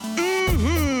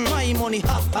My money,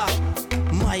 ha ha.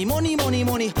 My money, money,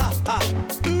 money, ha ha.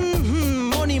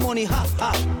 Money, money, ha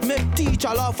ha. Make teacher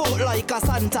laugh out like a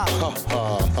Santa. Ha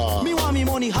ha ha. Me want me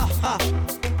money, ha ha.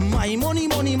 My money,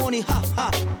 money, money, ha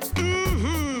ha.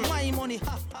 My money,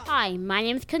 ha ha. Hi, my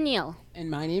name is Keneal.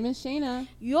 And my name is Shayna.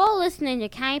 You're listening to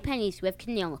Counting Pennies with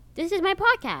Keneal. This is my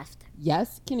podcast.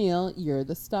 Yes, Keneal, you're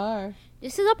the star.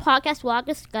 This is a podcast where I'll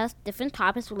discuss different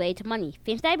topics related to money,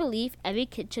 things that I believe every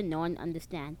kid should know and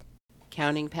understand.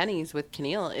 Counting Pennies with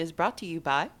Keneal is brought to you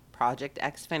by Project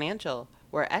X Financial,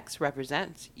 where X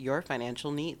represents your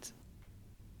financial needs.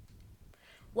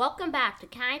 Welcome back to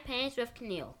Counting Pennies with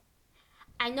Keneal.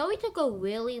 I know we took a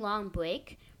really long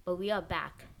break, but we are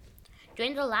back.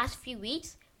 During the last few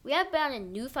weeks, we have been on a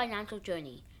new financial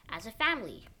journey as a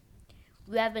family.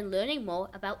 We have been learning more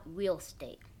about real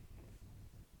estate.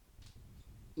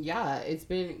 Yeah, it's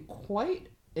been quite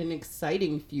an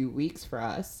exciting few weeks for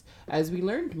us as we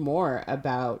learned more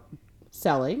about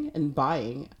selling and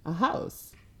buying a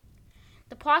house.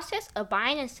 The process of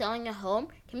buying and selling a home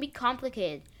can be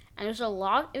complicated, and there's a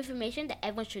lot of information that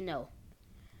everyone should know.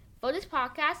 For this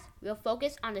podcast, we'll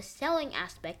focus on the selling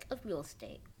aspect of real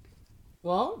estate.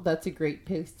 Well, that's a great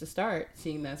place to start,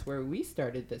 seeing that's where we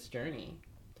started this journey.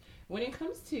 When it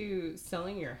comes to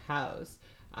selling your house,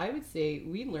 I would say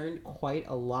we learned quite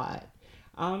a lot.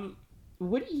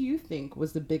 What do you think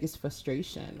was the biggest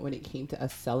frustration when it came to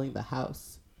us selling the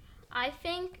house? I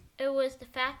think it was the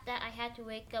fact that I had to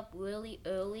wake up really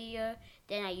earlier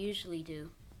than I usually do.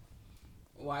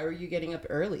 Why were you getting up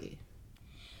early?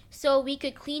 So we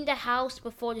could clean the house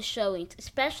before the showings,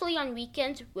 especially on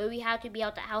weekends where we had to be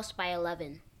out the house by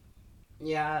 11.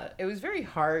 Yeah, it was very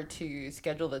hard to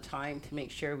schedule the time to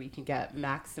make sure we can get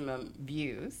maximum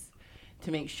views,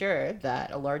 to make sure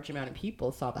that a large amount of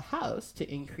people saw the house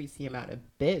to increase the amount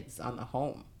of bids on the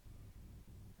home.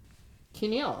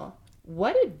 Keneal,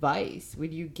 what advice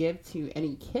would you give to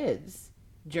any kids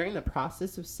during the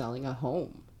process of selling a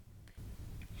home?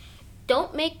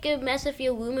 Don't make a mess of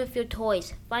your room with your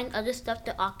toys. Find other stuff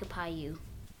to occupy you.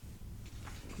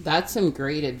 That's some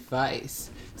great advice.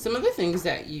 Some other things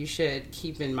that you should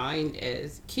keep in mind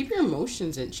is keep your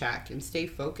emotions in check and stay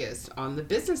focused on the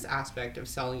business aspect of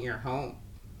selling your home.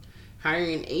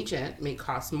 Hiring an agent may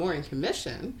cost more in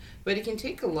commission, but it can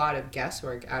take a lot of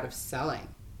guesswork out of selling.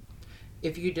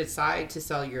 If you decide to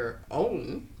sell on your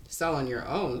own,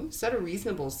 set a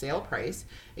reasonable sale price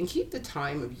and keep the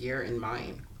time of year in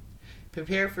mind.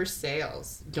 Prepare for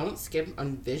sales. Don't skip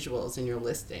on visuals in your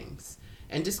listings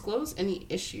and disclose any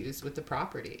issues with the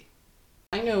property.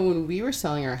 I know when we were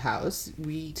selling our house,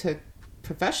 we took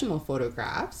professional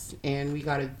photographs and we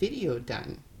got a video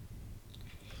done.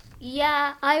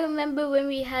 Yeah, I remember when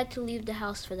we had to leave the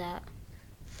house for that.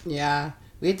 Yeah,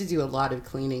 we had to do a lot of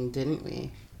cleaning, didn't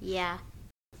we? Yeah.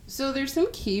 So there's some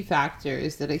key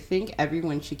factors that I think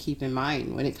everyone should keep in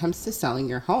mind when it comes to selling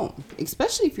your home,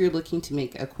 especially if you're looking to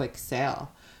make a quick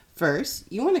sale. First,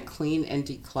 you want to clean and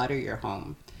declutter your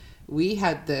home. We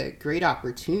had the great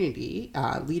opportunity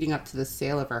leading up to the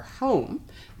sale of our home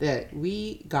that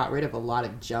we got rid of a lot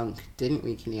of junk, didn't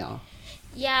we, Keneal?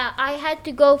 Yeah, I had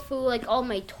to go through all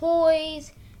my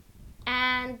toys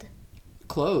and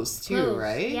clothes too,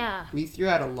 right? Yeah. We threw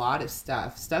out a lot of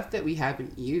stuff that we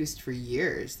haven't used for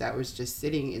years that was just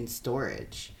sitting in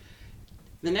storage.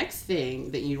 The next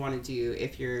thing that you want to do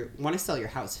if you want to sell your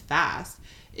house fast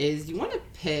is you want to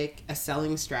pick a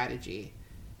selling strategy.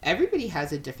 Everybody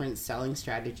has a different selling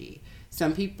strategy.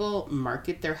 Some people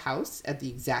market their house at the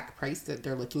exact price that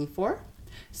they're looking for.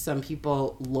 Some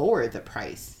people lower the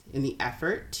price in the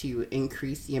effort to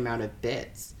increase the amount of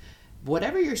bids.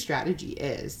 Whatever your strategy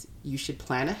is, you should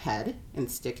plan ahead and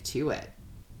stick to it.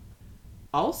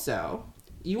 Also,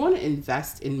 you want to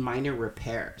invest in minor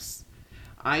repairs.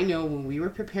 I know when we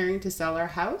were preparing to sell our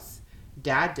house,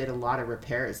 Dad did a lot of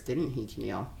repairs, didn't he,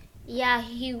 Keneal? yeah,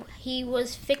 he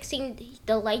was fixing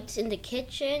the lights in the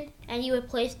kitchen and he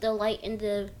replaced the light in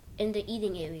the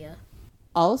eating area.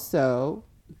 Also,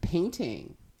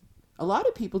 painting. A lot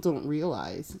of people don't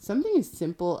realize something as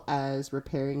simple as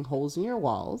repairing holes in your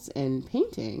walls and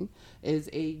painting is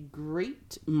a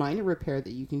great minor repair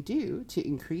that you can do to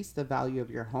increase the value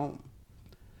of your home.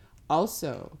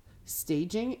 Also,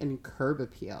 staging and curb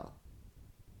appeal.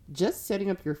 Just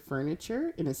setting up your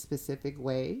furniture in a specific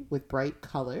way with bright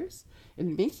colors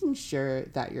and making sure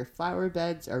that your flower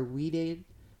beds are weeded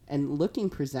and looking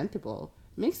presentable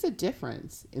makes a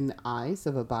difference in the eyes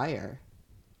of a buyer.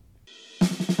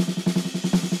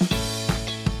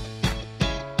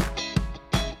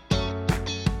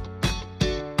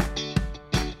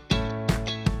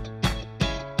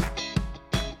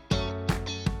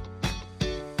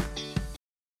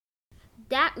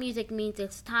 that music means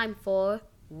it's time for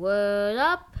Word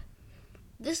Up.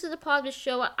 This is the part of the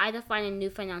show where I define a new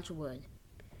financial word.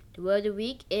 The word of the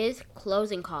week is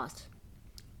closing costs.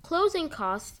 Closing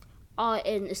costs are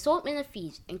an assortment of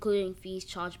fees, including fees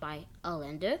charged by a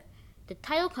lender, the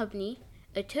title company,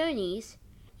 attorneys,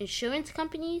 insurance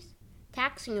companies,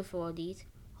 taxing authorities,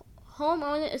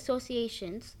 homeowner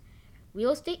associations,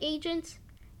 real estate agents,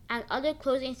 and other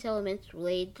closing settlements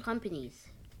related companies.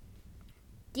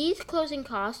 These closing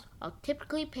costs are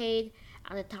typically paid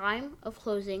at the time of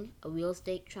closing a real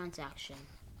estate transaction.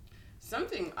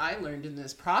 Something I learned in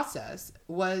this process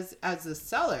was, as a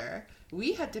seller,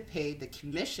 we had to pay the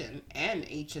commission and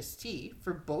HST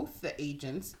for both the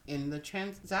agents in the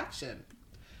transaction.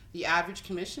 The average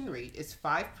commission rate is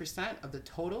 5% of the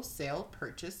total sale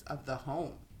purchase of the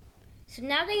home. So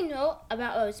now that you know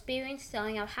about our experience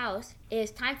selling our house, it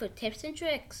is time for tips and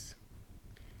tricks.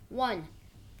 1.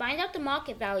 Find out the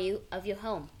market value of your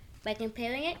home by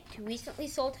comparing it to recently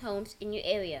sold homes in your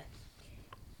area.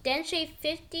 Then shave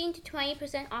 15 to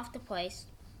 20% off the price.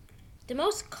 The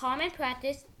most common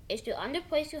practice is to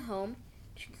underprice your home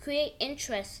to create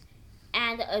interest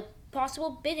and a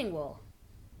possible bidding war.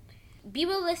 Be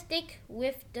realistic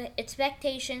with the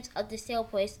expectations of the sale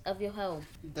price of your home.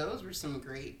 Those were some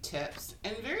great tips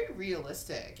and very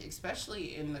realistic,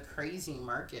 especially in the crazy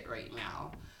market right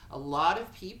now. A lot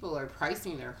of people are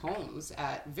pricing their homes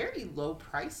at very low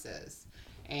prices.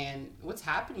 And what's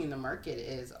happening in the market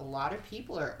is a lot of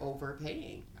people are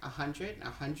overpaying $100,000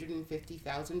 and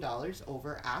 $150,000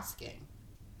 over asking.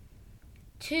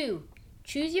 2.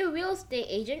 Choose your real estate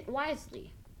agent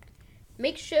wisely.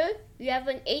 Make sure you have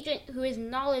an agent who is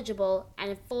knowledgeable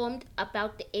and informed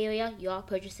about the area you are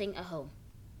purchasing a home.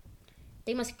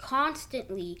 They must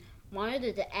constantly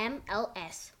monitor the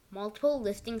MLS, Multiple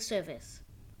Listing Service.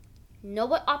 Know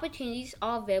what opportunities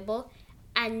are available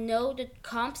and know the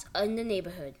comps in the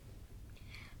neighborhood.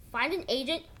 Find an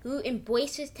agent who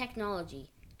embraces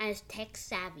technology and is tech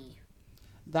savvy.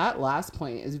 That last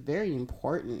point is very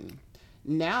important.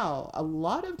 Now, a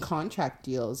lot of contract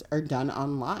deals are done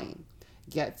online.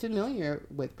 Get familiar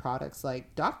with products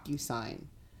like DocuSign.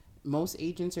 Most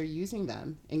agents are using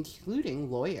them, including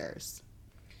lawyers.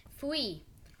 3.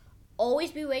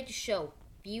 Always be ready to show.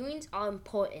 Viewings are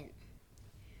important.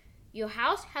 Your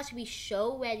house has to be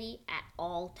show ready at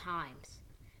all times.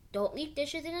 Don't leave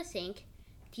dishes in the sink.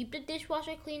 Keep the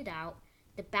dishwasher cleaned out,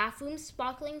 the bathroom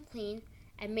sparkling clean,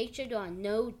 and make sure there are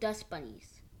no dust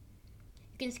bunnies.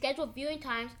 You can schedule viewing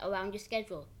times around your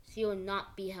schedule so you will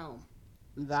not be home.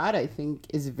 That, I think,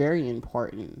 is very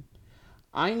important.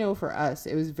 I know for us,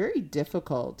 it was very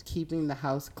difficult keeping the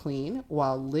house clean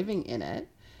while living in it.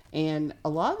 And a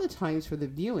lot of the times for the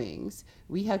viewings,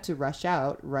 we had to rush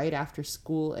out right after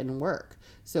school and work.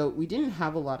 So we didn't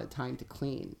have a lot of time to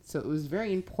clean. So it was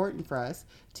very important for us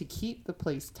to keep the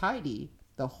place tidy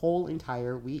the whole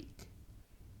entire week.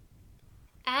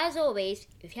 As always,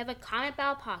 if you have a comment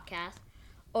about our podcast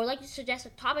or like to suggest a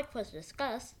topic for us to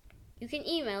discuss, you can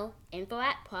email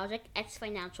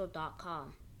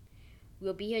info@projectxfinancial.com.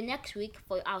 We'll be here next week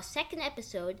for our second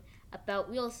episode about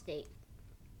real estate.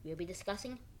 We'll be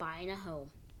discussing buying a home.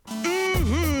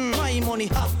 My money,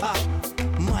 ha ha.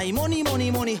 My money, money,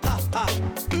 money, ha ha.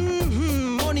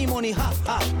 Money, money, ha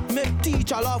ha. Make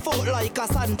teacher laugh out like a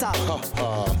Santa. Ha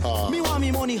ha ha. Me want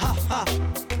me money, ha ha.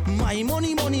 My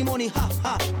money, money, money, ha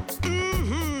ha.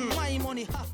 My money, ha.